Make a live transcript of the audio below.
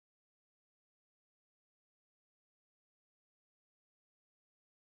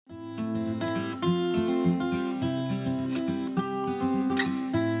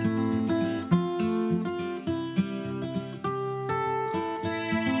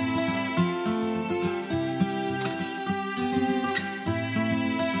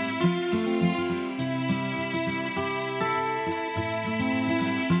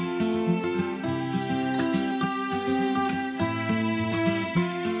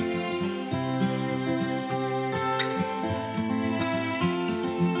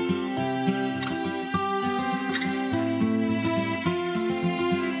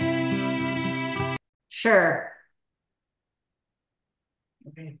Sure.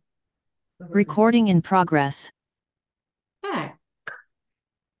 Okay. Recording in progress. Hi.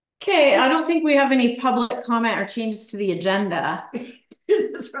 Okay, I don't think we have any public comment or changes to the agenda.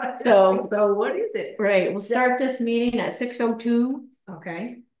 That's right. So What is it? Right, we'll start this meeting at 6:02.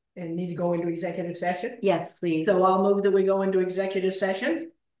 Okay, and need to go into executive session? Yes, please. So I'll move that we go into executive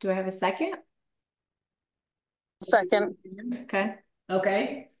session. Do I have a second? Second. Okay.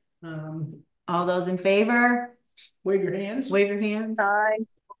 Okay. All those in favor? Wave your hands. Wave your hands. Aye.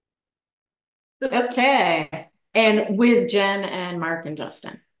 Okay. And with Jen and Mark and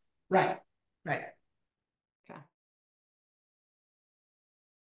Justin. Right. Okay.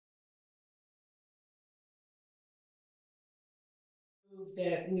 Move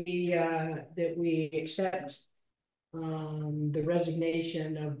that we accept the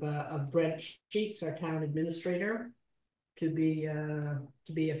resignation of Brent Sheets, our town administrator, to be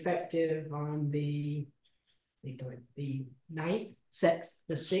effective on the 9th,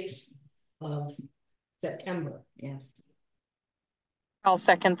 the 6th of September. Yes. I'll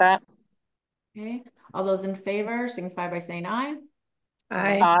second that. Okay. All those in favor signify by saying aye.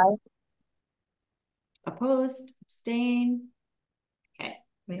 Aye. Opposed, abstained. Okay,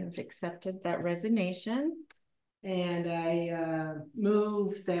 we have accepted that resignation. And I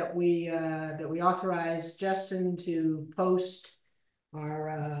move that we authorize Justin to post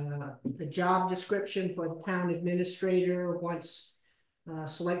our the job description for the town administrator once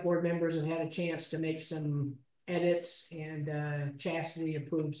select board members have had a chance to make some edits and Chastity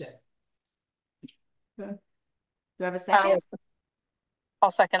approves it. Do I have a second? I'll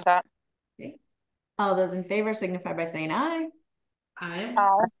second that. Okay. All those in favor signify by saying aye. Aye.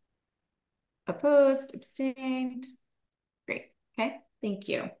 Opposed, abstained. Great. Okay, thank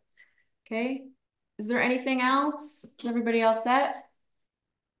you. Okay, is there anything else? Is everybody all set?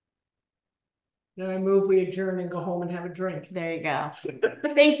 Then I move we adjourn and go home and have a drink. There you go.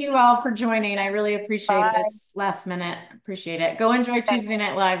 Thank you all for joining. I really appreciate this last minute. Appreciate it. Go enjoy Tuesday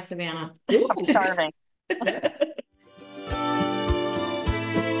Night Live, Savannah. I'm starving.